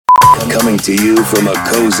Coming to you from a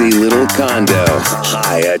cozy little condo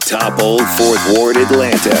high atop Old Fourth Ward,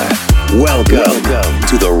 Atlanta. Welcome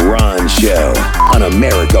to the Ron Show on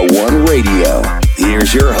America One Radio.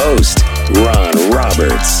 Here's your host, Ron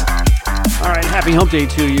Roberts. All right, happy hump day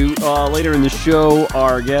to you. Later in the show,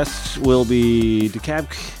 our guest will be Dekalb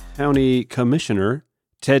County Commissioner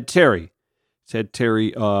Ted Tyré. Ted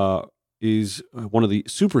Tyré is one of the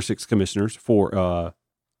Super 6 commissioners for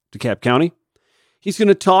Dekalb County. He's going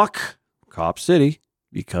to talk Cop City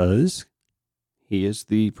because he is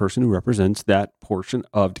the person who represents that portion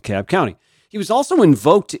of Dekalb County. He was also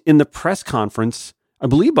invoked in the press conference, I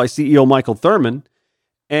believe, by CEO Michael Thurman.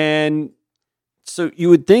 And so you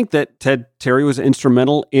would think that Ted Tyré was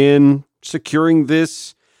instrumental in securing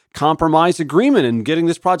this compromise agreement and getting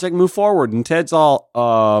this project moved forward. And Ted's all,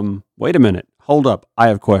 wait a minute, hold up, I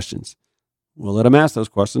have questions. We'll let him ask those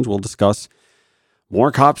questions. We'll discuss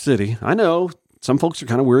more Cop City. I know some folks are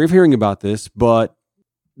kind of weary of hearing about this, but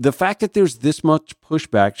the fact that there's this much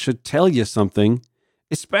pushback should tell you something,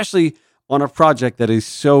 especially on a project that is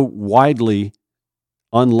so widely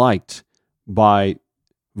unliked by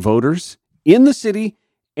voters in the city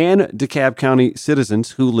and DeKalb County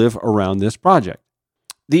citizens who live around this project.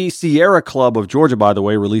 The Sierra Club of Georgia, by the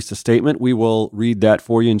way, released a statement. We will read that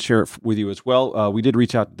for you and share it with you as well. We did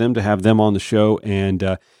reach out to them to have them on the show and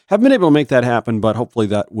have been able to make that happen, but hopefully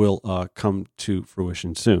that will come to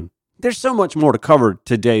fruition soon. There's so much more to cover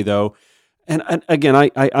today, though. And again,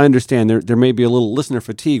 I understand there may be a little listener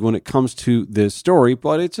fatigue when it comes to this story,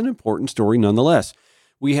 but it's an important story nonetheless.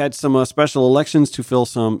 We had some special elections to fill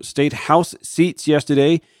some state house seats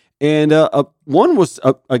yesterday, and one was,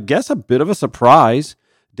 I guess, a bit of a surprise.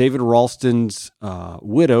 David Ralston's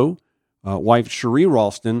widow, wife Cherie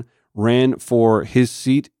Ralston, ran for his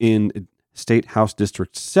seat in State House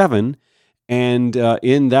District 7, and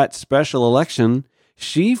in that special election,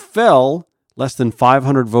 she fell less than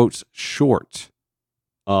 500 votes short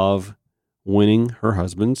of winning her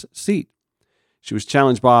husband's seat. She was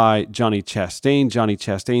challenged by Johnny Chastain. Johnny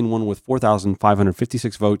Chastain won with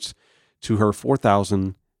 4,556 votes to her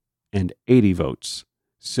 4,080 votes.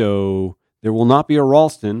 So there will not be a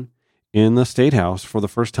Ralston in the State House for the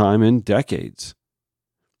first time in decades.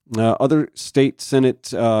 Other state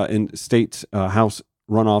Senate and state House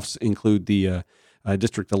runoffs include the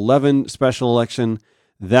District 11 special election.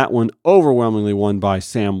 That one overwhelmingly won by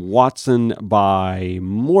Sam Watson by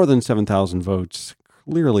more than 7,000 votes.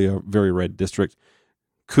 Clearly a very red district.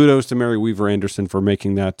 Kudos to Mary Weaver Anderson for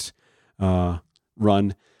making that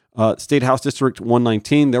run. State House District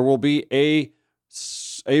 119, there will be a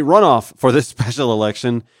runoff for this special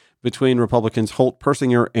election between Republicans Holt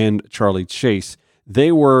Persinger and Charlie Chase.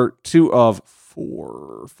 They were two of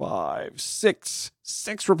six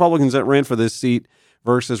Republicans that ran for this seat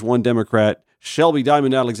versus one Democrat, Shelby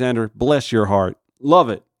Diamond Alexander. Bless your heart. Love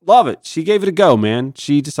it. Love it. She gave it a go, man.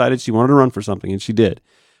 She decided she wanted to run for something, and she did.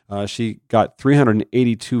 She got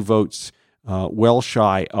 382 votes, well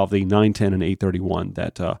shy of the 910 and 831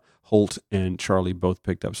 that Holt and Charlie both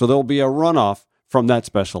picked up. So there'll be a runoff from that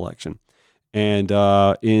special election. And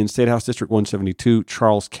in State House District 172,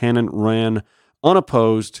 Charles Cannon ran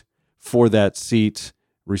unopposed for that seat,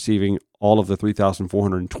 receiving all of the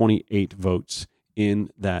 3,428 votes in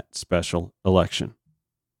that special election.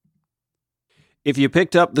 If you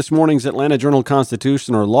picked up this morning's Atlanta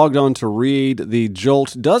Journal-Constitution or logged on to read the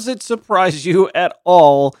Jolt, does it surprise you at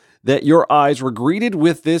all that your eyes were greeted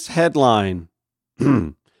with this headline?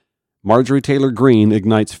 Marjorie Taylor Greene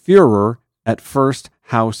ignites furor at first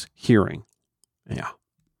House hearing. Yeah.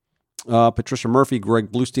 Patricia Murphy,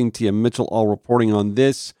 Greg Bluestein, Tia Mitchell, all reporting on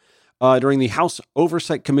this. During the House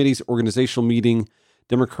Oversight Committee's organizational meeting,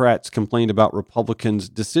 Democrats complained about Republicans'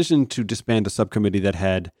 decision to disband a subcommittee that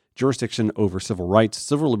had jurisdiction over civil rights,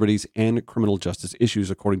 civil liberties, and criminal justice issues,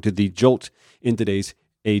 according to the Jolt in today's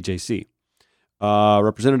AJC.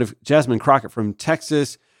 Representative Jasmine Crockett from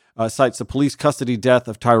Texas cites the police custody death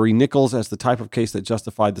of Tyré Nichols as the type of case that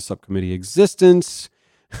justified the subcommittee existence.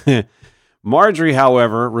 Marjorie,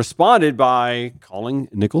 however, responded by calling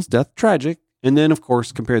Nichols' death tragic, and then, of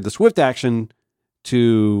course, compared the swift action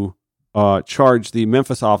to charge the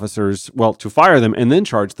Memphis officers, to fire them and then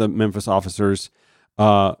charge the Memphis officers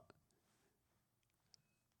for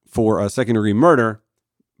a second-degree murder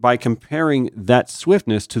by comparing that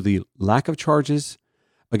swiftness to the lack of charges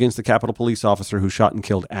against the Capitol Police officer who shot and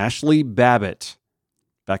killed Ashli Babbit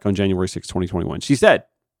back on January 6, 2021. She said,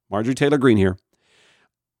 Marjorie Taylor Greene here,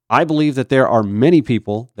 I believe that there are many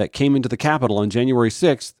people that came into the Capitol on January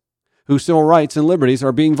 6th whose civil rights and liberties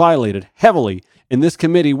are being violated heavily, and this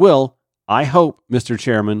committee will, I hope, Mr.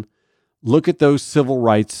 Chairman, look at those civil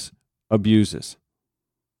rights abuses.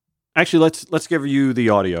 Actually, let's give you the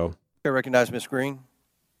audio. I recognize Ms. Greene.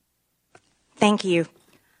 Thank you.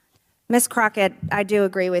 Ms. Crockett, I do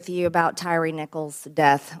agree with you about Tyré Nichols'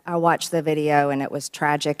 death. I watched the video, and it was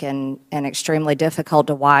tragic and extremely difficult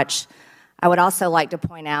to watch. I would also like to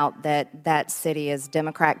point out that that city is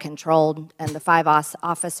Democrat-controlled, and the 5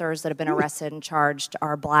 officers that have been arrested and charged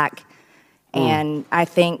are black. And I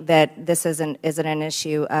think that this isn't an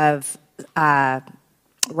issue of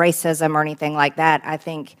racism or anything like that. I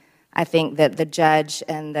think that the judge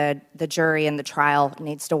and the jury and the trial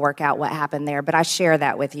needs to work out what happened there, but I share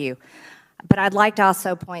that with you. But I'd like to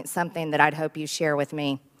also point something that I'd hope you share with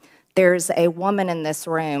me. There's a woman in this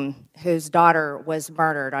room whose daughter was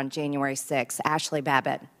murdered on January 6th, Ashli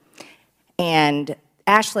Babbit. And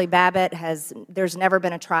Ashli Babbit there's never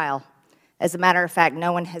been a trial. As a matter of fact,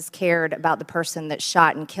 no one has cared about the person that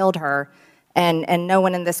shot and killed her, and no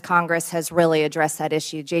one in this Congress has really addressed that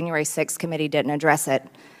issue. January 6th committee didn't address it.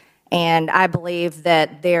 And I believe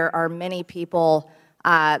that there are many people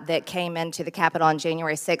that came into the Capitol on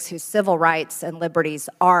January 6th whose civil rights and liberties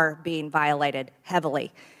are being violated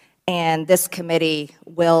heavily. And this committee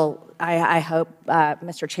will, I hope,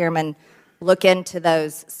 Mr. Chairman, look into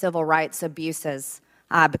those civil rights abuses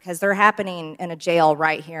because they're happening in a jail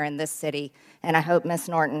right here in this city. And I hope Ms.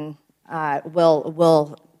 Norton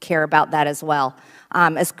will care about that as well,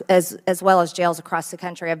 as well as jails across the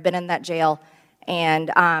country. I've been in that jail.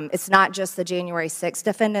 And it's not just the January 6th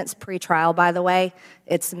defendants pre-trial, by the way.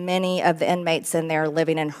 It's many of the inmates in there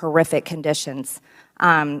living in horrific conditions.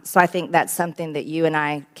 So I think that's something that you and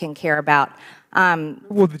I can care about.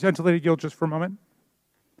 Will the gentlelady yield just for a moment?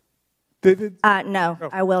 No,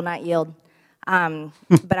 I will not yield.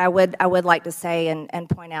 But I would like to say and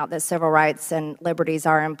point out that civil rights and liberties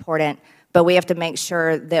are important, but we have to make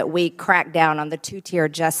sure that we crack down on the two-tier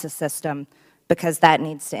justice system because that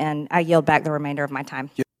needs to end. I yield back the remainder of my time.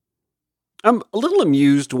 I'm a little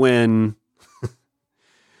amused when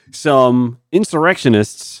some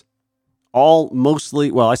insurrectionists, mostly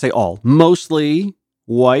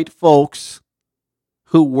white folks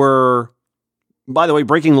who were, by the way,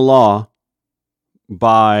 breaking the law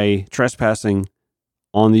by trespassing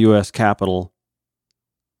on the U.S. Capitol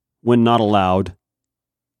when not allowed,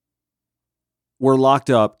 were locked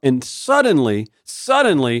up. And suddenly,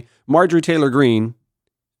 Marjorie Taylor Greene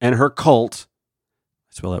and her cult,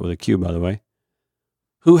 I spell that with a Q, by the way,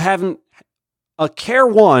 who haven't a care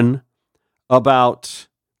one about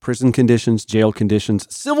prison conditions, jail conditions,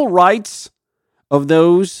 civil rights of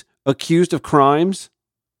those accused of crimes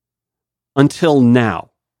until now.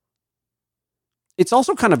 It's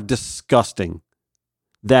also kind of disgusting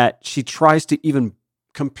that she tries to even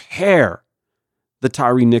compare the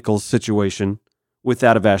Tyré Nichols situation with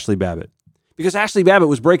that of Ashli Babbit. Because Ashli Babbit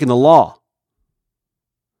was breaking the law.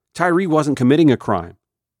 Tyré wasn't committing a crime.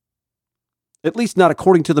 At least not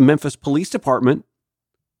according to the Memphis Police Department.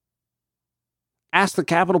 Ask the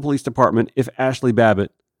Capitol Police Department if Ashli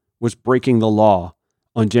Babbit was breaking the law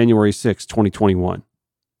on January 6, 2021.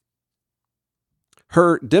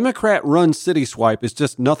 Her Democrat-run city swipe is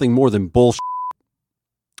just nothing more than bullshit.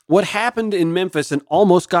 What happened in Memphis and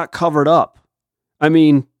almost got covered up. I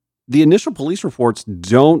mean, the initial police reports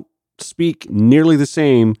don't speak nearly the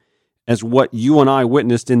same as what you and I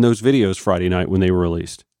witnessed in those videos Friday night when they were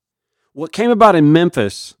released. What came about in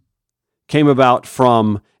Memphis came about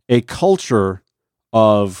from a culture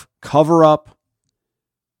of cover-up,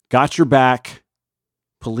 got your back,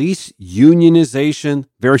 police unionization,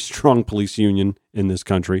 very strong police union in this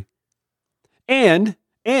country, and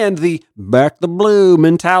the back the blue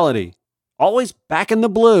mentality. Always back in the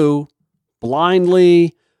blue,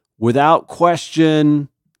 blindly, without question,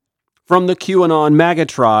 from the QAnon MAGA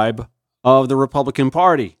tribe of the Republican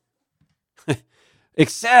Party.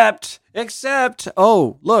 Except,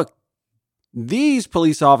 oh, look, these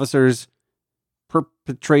police officers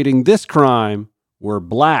perpetrating this crime were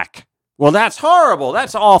black. Well, that's horrible.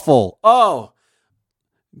 That's awful. Oh,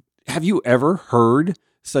 have you ever heard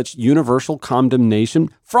such universal condemnation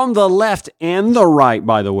from the left and the right,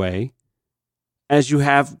 by the way, as you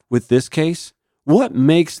have with this case? What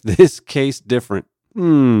makes this case different?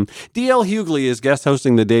 D.L. Hughley is guest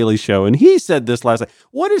hosting The Daily Show, and he said this last night.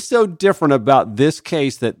 What is so different about this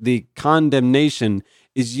case that the condemnation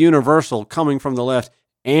is universal coming from the left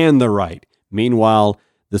and the right? Meanwhile,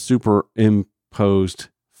 the superimposed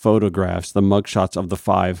photographs, the mugshots of the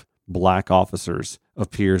 5 black officers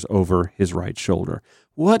appears over his right shoulder.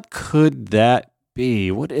 What could that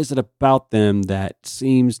be? What is it about them that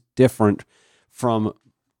seems different from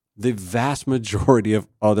the vast majority of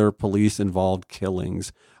other police-involved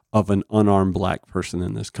killings of an unarmed black person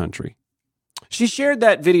in this country? She shared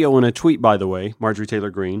that video in a tweet, by the way, Marjorie Taylor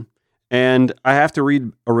Greene, And I have to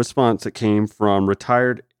read a response that came from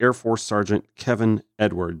retired Air Force Sergeant Kevin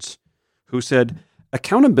Edwards, who said,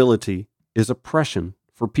 "Accountability is oppression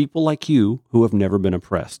for people like you who have never been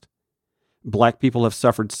oppressed. Black people have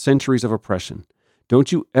suffered centuries of oppression.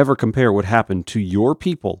 Don't you ever compare what happened to your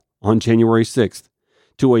people on January 6th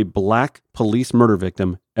to a black police murder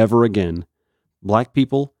victim ever again. Black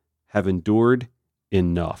people have endured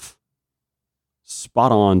enough."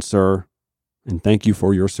 Spot on, sir. And thank you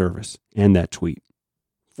for your service and that tweet.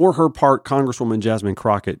 For her part, Congresswoman Jasmine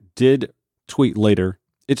Crockett did tweet later,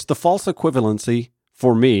 "It's the false equivalency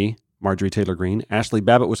for me, Marjorie Taylor Greene. Ashli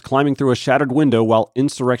Babbit was climbing through a shattered window while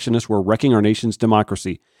insurrectionists were wrecking our nation's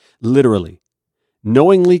democracy. Literally.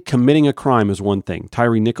 Knowingly committing a crime is one thing.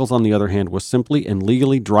 Tyré Nichols, on the other hand, was simply and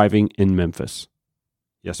legally driving in Memphis."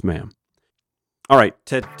 Yes, ma'am. All right,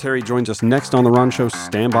 Ted Terry joins us next on The Ron Show.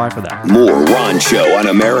 Stand by for that. More Ron Show on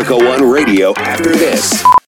America One Radio after this.